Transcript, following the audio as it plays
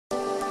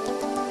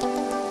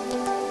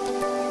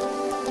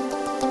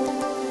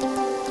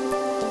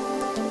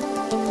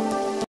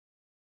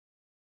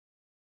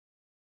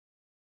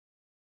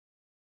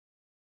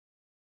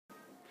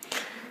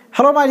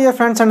Hello my dear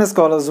friends and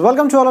scholars,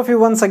 welcome to all of you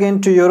once again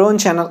to your own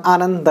channel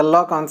Anand, the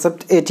Law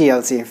Concept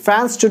ATLC.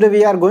 Fans, today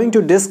we are going to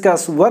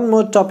discuss one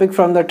more topic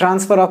from the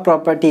Transfer of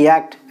Property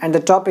Act, and the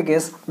topic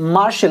is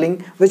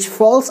marshalling, which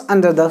falls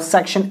under the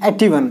section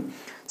 81.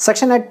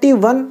 Section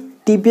 81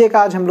 TPA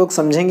का आज हम लोग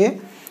समझेंगे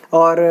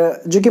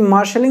और जो कि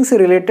marshalling से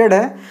related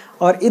है।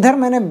 और इधर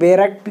मैंने बेयर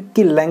एक्ट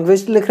की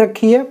लैंग्वेज लिख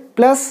रखी है,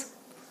 प्लस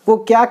वो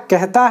क्या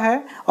कहता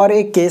है और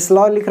एक केस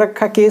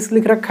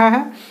लिख रखा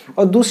है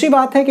और दूसरी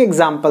बात है कि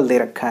एग्जाम्पल दे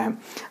रखा है।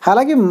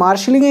 हालांकि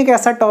मार्शलिंग एक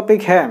ऐसा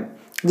टॉपिक है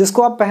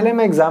जिसको आप पहले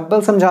मैं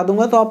एग्जाम्पल समझा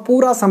दूंगा तो आप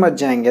पूरा समझ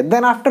जाएंगे,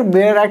 देन आफ्टर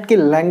बेयर एक्ट की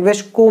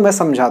लैंग्वेज को मैं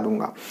समझा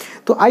दूंगा।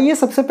 तो आइए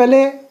सबसे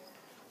पहले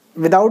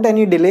without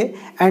any delay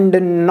and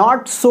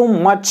not so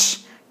much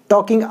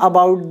talking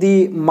about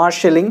the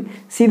marshalling,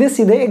 सीधे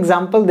सीधे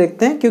एग्जाम्पल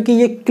देखते हैं क्योंकि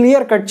ये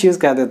क्लियर कट चीज़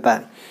कह देता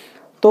है।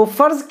 तो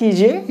फर्ज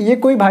कीजिए ये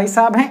कोई भाई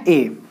साहब हैं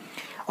ए,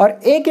 और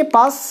ए के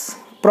पास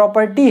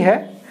प्रॉपर्टी है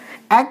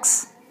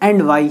एक्स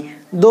एंड वाई,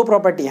 दो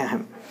प्रॉपर्टियां हैं।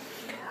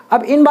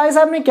 अब इन भाई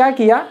साहब ने क्या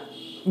किया,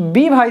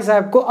 बी भाई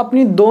साहब को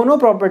अपनी दोनों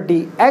property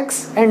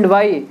x and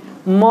Y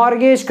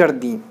mortgage कर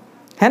दी,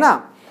 है ना।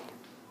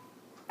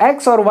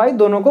 एक्स और वाई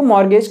दोनों को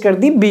मॉर्गेज कर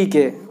दी बी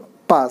के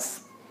पास,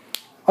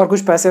 और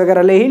कुछ पैसे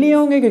वगैरह ले ही लिए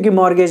होंगे क्योंकि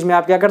मॉर्गेज में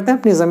आप क्या करते हैं,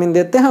 अपनी ज़मीन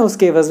देते हैं,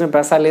 उसके एवज में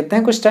पैसा लेते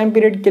हैं कुछ टाइम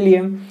पीरियड के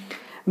लिए।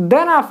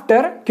 देन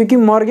आफ्टर, क्योंकि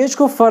मॉर्गेज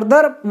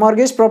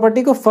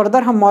प्रॉपर्टी को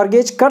फर्दर हम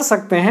मॉर्गेज कर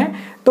सकते हैं,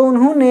 तो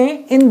उन्होंने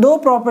इन दो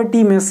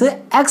प्रॉपर्टी में से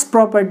एक्स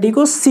प्रॉपर्टी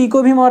को सी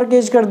को भी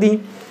मॉर्गेज कर दी।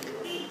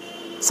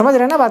 समझ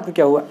रहे हैं ना बात को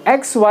क्या हुआ।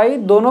 एक्स वाई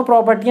दोनों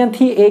प्रॉपर्टियां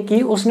थी ए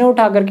की, उसने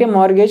उठा करके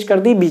मॉर्गेज कर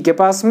दी बी के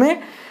पास में।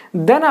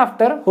 देन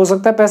आफ्टर, हो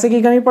सकता है पैसे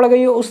की कमी पड़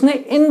गई हो, उसने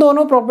इन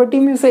दोनों प्रॉपर्टी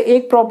में से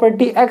एक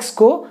प्रॉपर्टी एक्स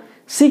को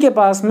सी के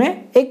पास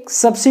में एक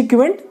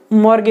सब्सिक्वेंट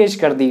मॉर्गेज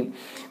कर दी।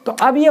 तो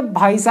अब ये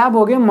भाई साहब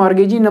हो गए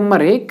मॉर्गेजी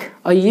नंबर 1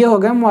 और ये हो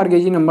गया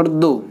मॉर्गेजी नंबर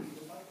 2।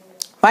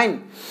 फाइन।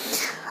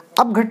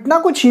 अब घटना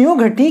कुछ यूं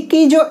घटी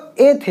कि जो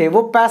ए थे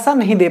वो पैसा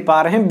नहीं दे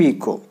पा रहे हैं बी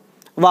को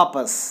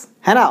वापस,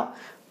 है ना,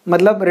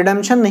 मतलब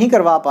रिडेम्पशन नहीं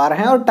करवा पा रहे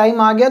हैं और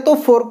टाइम आ गया तो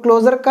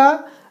फोरक्लोजर का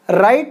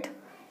राइट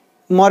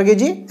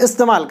मॉर्गेजी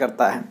इस्तेमाल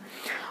करता है।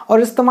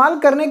 और इस्तेमाल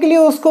करने के लिए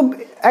उसको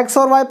एक्स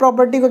और वाई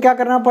प्रॉपर्टी को क्या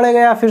करना पड़ेगा,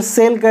 या फिर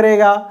सेल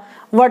करेगा,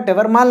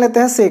 व्हाटएवर, मान लेते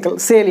हैं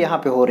सेल यहाँ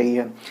पे हो रही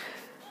है।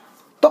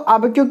 तो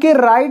अब क्योंकि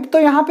राइट तो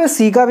यहाँ पे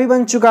सी का भी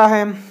बन चुका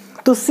है,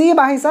 तो सी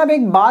भाई साहब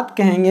एक बात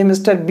कहेंगे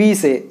मिस्टर बी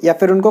से, या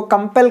फिर उनको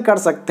कंपेल कर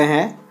सकते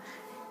हैं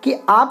कि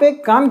आप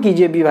एक काम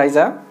कीजिए बी भाई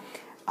साहब,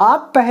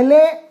 आप पहले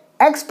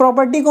एक्स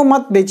प्रॉपर्टी को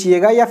मत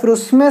बेचिएगा या फिर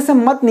उसमें से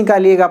मत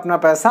निकालिएगा अपना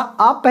पैसा,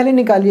 आप पहले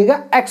निकालिएगा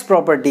एक्स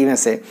प्रॉपर्टी में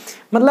से।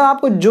 मतलब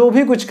आपको जो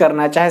भी कुछ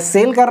करना है, चाहे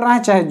सेल करना है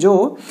चाहे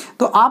जो,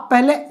 तो आप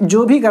पहले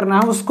जो भी करना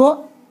है उसको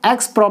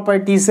एक्स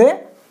प्रॉपर्टी से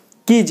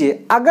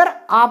कीजिए। अगर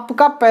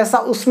आपका पैसा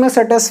उसमें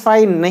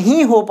सेटिस्फाई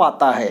नहीं हो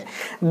पाता है,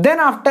 देन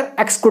आफ्टर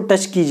एक्स को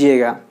टच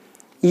कीजिएगा।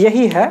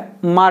 यही है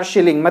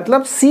मार्शलिंग।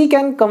 मतलब सी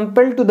can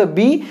compel to the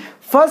B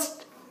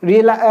first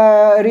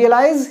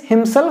realise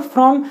himself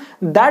from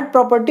that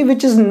property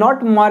which is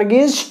not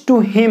mortgage to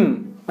him.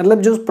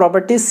 मतलब जो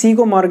प्रॉपर्टी सी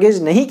को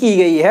मॉर्गेज नहीं की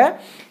गई है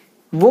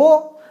वो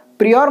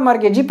प्रियोर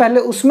मॉर्गेजी पहले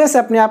उसमें से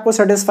अपने आप को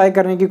सेटिस्फाई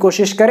करने की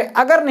कोशिश करे।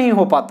 अगर नहीं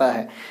हो पाता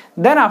है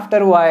देन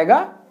आफ्टर वो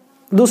आएगा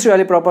दूसरी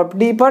वाली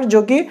प्रॉपर्टी पर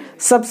जो कि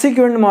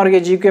सब्सिक्वेंट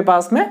मॉर्गेजी के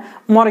पास में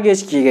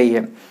मॉर्गेज की गई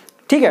है।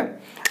 ठीक है,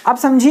 अब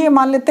समझिए,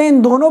 मान लेते हैं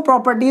इन दोनों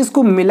प्रॉपर्टीज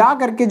को मिला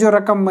करके जो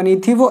रकम बनी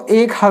थी वो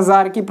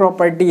 1000 की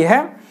प्रॉपर्टी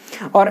है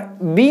और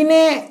बी ने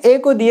ए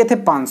को दिए थे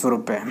 500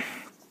 रुपये।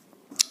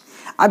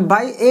 अब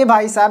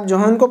भाई साहब जो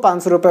है उनको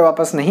 500 रुपये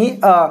वापस नहीं,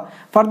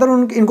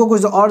 फर्दर इनको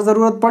कुछ और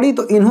ज़रूरत पड़ी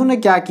तो इन्होंने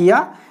क्या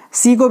किया,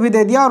 सी को भी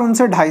दे दिया और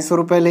उनसे 250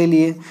 रुपये ले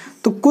लिए।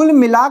 तो कुल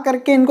मिला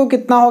करके इनको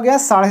कितना हो गया,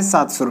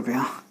 750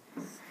 रुपया।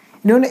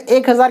 इन्होंने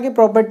 1000 की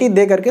प्रॉपर्टी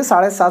दे करके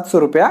 750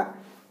 रुपया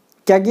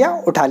क्या किया,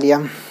 उठा लिया।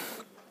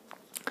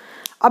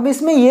 अब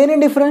इसमें ये नहीं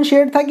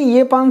डिफरेंशिएट था कि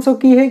ये 500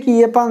 की है कि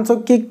ये 500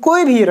 की,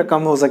 कोई भी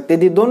रकम हो सकती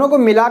थी, दोनों को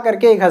मिला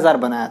करके 1000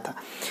 बनाया था।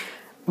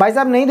 भाई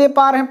साहब नहीं दे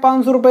पा रहे हैं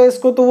 500 रुपये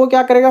इसको, तो वो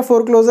क्या करेगा,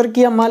 फोरक्लोजर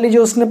किया। मान लीजिए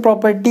उसने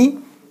प्रॉपर्टी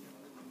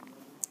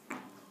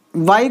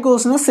वाई को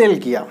उसने सेल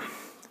किया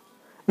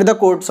विद अ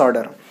कोर्ट्स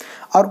ऑर्डर,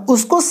 और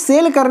उसको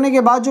सेल करने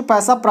के बाद जो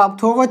पैसा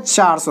प्राप्त हुआ वो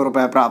 400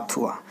 रुपये प्राप्त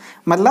हुआ।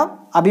 मतलब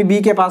अभी बी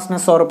के पास में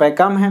 100 रुपये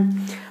कम है,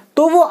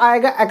 तो वो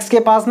आएगा एक्स के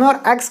पास में, और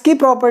एक्स की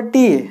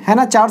प्रॉपर्टी है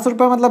ना 400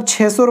 रुपये, मतलब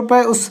 600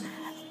 रुपये उस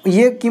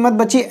ये कीमत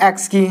बची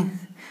एक्स की,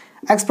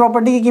 एक्स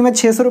प्रॉपर्टी की कीमत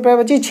 600 रुपये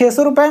बची।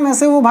 600 रुपये में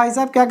से वो भाई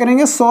साहब क्या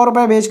करेंगे, 100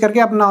 रुपये बेच करके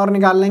अपना और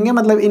निकाल लेंगे।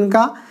 मतलब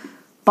इनका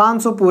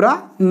 500 पूरा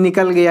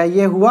निकल गया।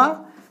 ये हुआ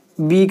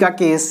बी का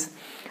केस।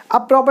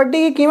 अब प्रॉपर्टी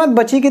की कीमत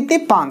बची कितनी,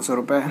 500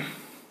 रुपये।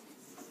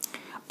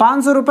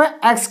 500 रुपये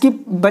एक्स की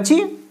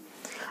बची।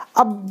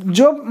 अब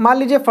जो मान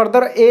लीजिए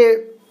फर्दर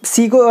ए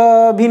सी को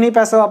भी नहीं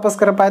पैसा वापस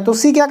कर पाए तो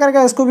सी क्या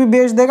करेगा, इसको भी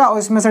बेच देगा और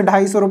इसमें से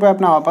 250 रुपये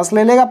अपना वापस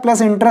ले लेगा,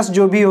 प्लस इंटरेस्ट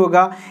जो भी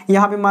होगा।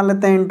 यहाँ पे मान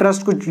लेते हैं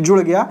इंटरेस्ट कुछ जुड़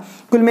गया,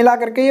 कुल मिला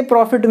करके ये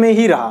प्रॉफिट में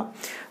ही रहा।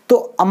 तो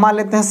अब मान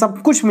लेते हैं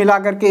सब कुछ मिला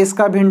करके,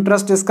 इसका भी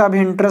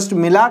इंटरेस्ट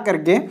मिला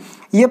करके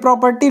ये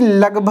प्रॉपर्टी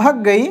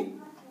लगभग गई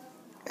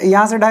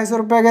यहाँ से 250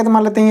 रुपये गए तो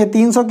मान लेते हैं ये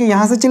 300 की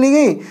यहाँ से चली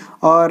गई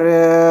और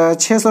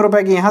 600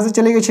 रुपये की यहाँ से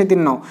चली गई,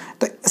 6×3=9,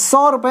 तो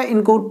 100 रुपये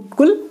इनको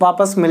कुल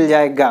वापस मिल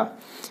जाएगा।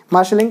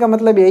 मार्शलिंग का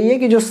मतलब यही है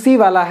कि जो सी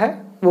वाला है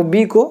वो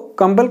बी को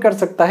कंपल कर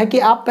सकता है कि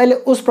आप पहले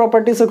उस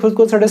प्रॉपर्टी से खुद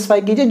को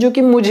सेटिस्फाई कीजिए जो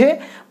कि मुझे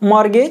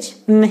मॉर्गेज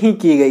नहीं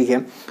की गई है।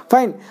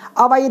 फाइन,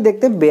 अब आइए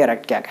देखते हैं बेयर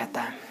एक्ट क्या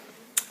कहता है।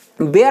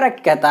 बेयर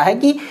एक्ट कहता है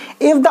कि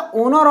if the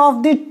owner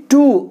of the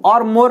 2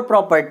 और मोर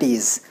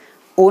प्रॉपर्टीज,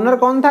 ओनर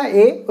कौन था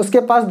ए, उसके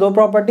पास 2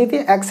 प्रॉपर्टी थी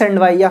एक्स एंड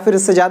वाई, या फिर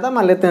इससे ज्यादा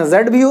मान लेते हैं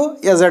जेड भी हो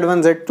या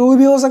Z1 Z2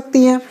 भी हो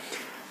सकती है।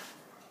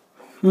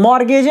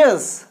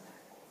 Mortgages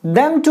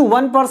them to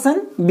 1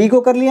 person, B को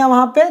कर लिया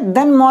वहां पे,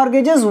 देन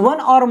मॉर्गेजेस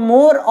 1 और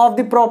more of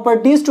the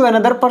properties to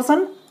another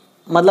person,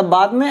 मतलब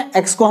बाद में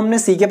एक्स को हमने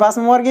सी के पास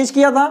में मॉर्गेज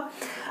किया था।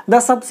 The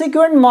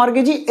subsequent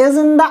mortgagee is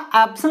in the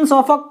absence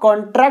of a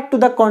contract to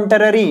the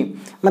contrary,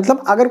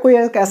 मतलब अगर कोई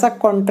ऐसा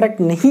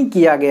कॉन्ट्रैक्ट नहीं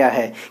किया गया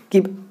है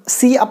कि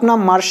सी अपना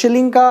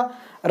मार्शलिंग का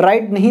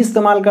राइट नहीं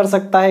इस्तेमाल कर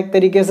सकता है, एक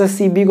तरीके से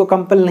सी बी को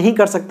कंपल नहीं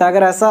कर सकता,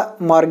 अगर ऐसा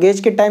मॉर्गेज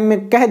के टाइम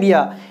में कह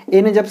दिया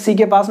ए ने जब सी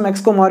के पास में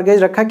एक्स को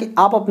मॉर्गेज रखा कि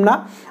आप अपना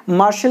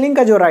मार्शलिंग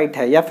का जो राइट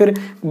है या फिर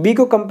बी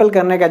को कंपल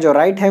करने का जो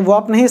राइट है वो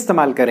आप नहीं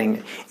इस्तेमाल करेंगे,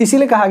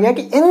 इसीलिए कहा गया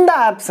कि इन द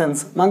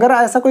एब्सेंस, मगर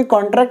ऐसा कोई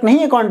कॉन्ट्रैक्ट नहीं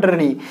है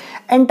contrary,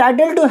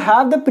 entitled to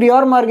have the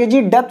prior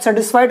mortgagee डेब्ट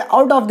satisfied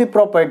out of the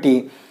property,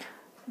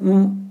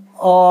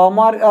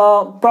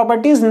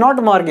 properties not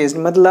mortgage,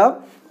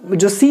 मतलब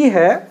जो सी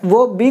है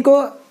वो बी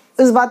को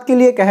इस बात के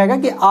लिए कहेगा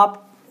कि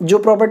आप जो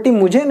प्रॉपर्टी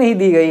मुझे नहीं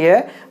दी गई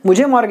है,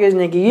 मुझे मॉर्गेज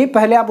नहीं की,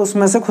 पहले आप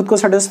उसमें से खुद को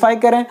सेटिस्फाई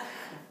करें।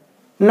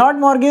 Not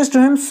mortgage to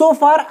him so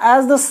far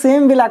as the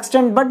same will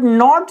extend but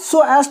not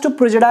so as to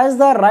prejudice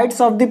the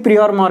rights of the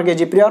prior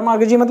mortgagee. Prior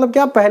mortgagee मतलब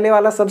क्या, पहले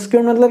वाला,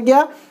 सब्सिक्वेंट मतलब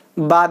क्या,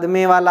 बाद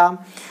में वाला।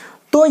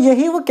 तो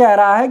यही वो कह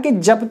रहा है कि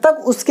जब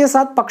तक उसके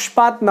साथ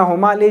पक्षपात ना हो,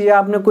 मान लीजिए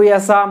आपने कोई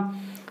ऐसा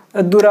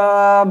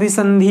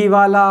दुराभिसंधि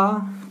वाला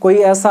कोई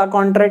ऐसा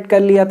कॉन्ट्रैक्ट कर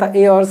लिया था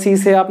ए और सी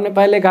से, आपने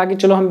पहले कहा कि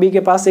चलो हम बी के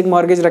पास एक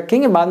मॉर्गेज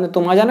रखेंगे, बाद में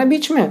तुम आ जाना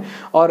बीच में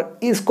और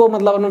इसको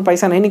मतलब हम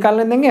पैसा नहीं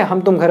निकालने देंगे,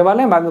 हम तुम घर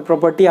वाले हैं, बाद में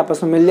प्रॉपर्टी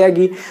आपस में मिल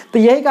जाएगी। तो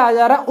यही कहा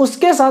जा रहा है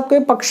उसके साथ कोई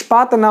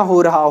पक्षपात ना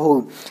हो रहा हो,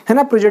 है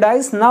ना,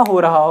 प्रेजुडाइज ना हो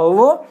रहा हो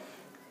वो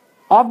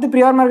ऑफ द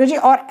प्रियोर मॉर्गेजी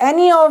और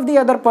any of the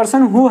other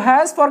person who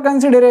has for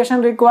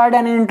consideration required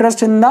an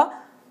interest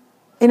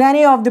in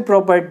any of the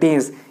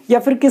properties, या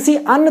फिर किसी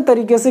अन्य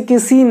तरीके से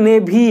किसी ने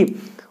भी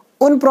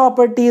उन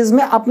प्रॉपर्टीज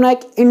में अपना एक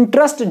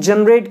इंटरेस्ट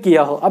जनरेट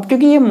किया हो। अब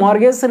क्योंकि ये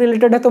मॉर्गेज से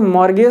रिलेटेड है तो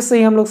मॉर्गेज से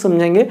ही हम लोग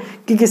समझेंगे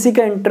कि किसी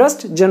का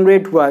इंटरेस्ट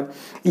जनरेट हुआ है।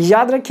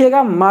 याद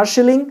रखिएगा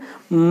मार्शलिंग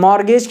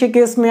मॉर्गेज के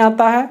केस में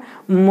आता है,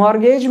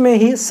 मॉर्गेज में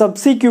ही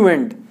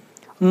सब्सिक्वेंट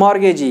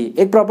मॉर्गेजी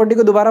एक प्रॉपर्टी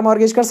को दोबारा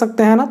मॉर्गेज कर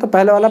सकते हैं ना, तो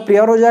पहले वाला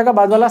प्रियोर हो जाएगा,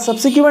 बाद वाला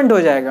सब्सिक्वेंट हो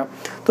जाएगा।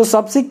 तो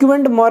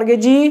सब्सिक्वेंट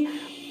मॉर्गेजी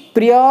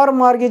प्रियोर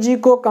मॉर्गेजी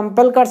को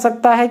कंपल कर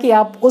सकता है कि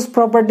आप उस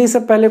प्रॉपर्टी से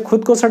पहले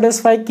खुद को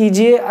सेटिस्फाई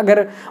कीजिए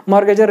अगर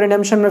मॉर्गेजर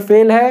रिडेम्पशन में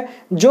फेल है,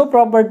 जो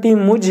प्रॉपर्टी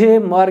मुझे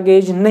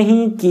मॉर्गेज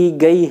नहीं की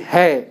गई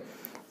है।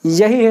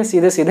 यही है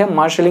सीधे सीधे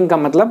मार्शलिंग का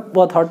मतलब।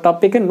 बहुत हॉट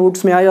टॉपिक है,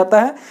 नोट्स में आ जाता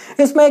है।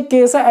 इसमें एक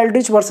केस है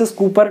एल्ड्रिच वर्सेस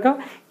कूपर का,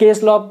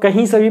 केस लॉ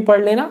कहीं से भी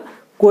पढ़ लेना,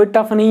 कोई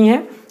टफ नहीं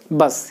है,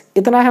 बस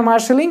इतना है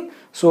मार्शलिंग।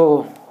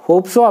 सो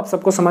होप सो आप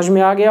सबको समझ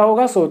में आ गया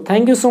होगा। So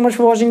thank you so much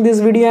for watching this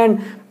video and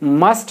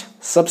must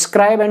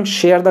subscribe and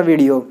share the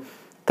video.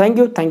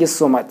 Thank you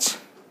so much.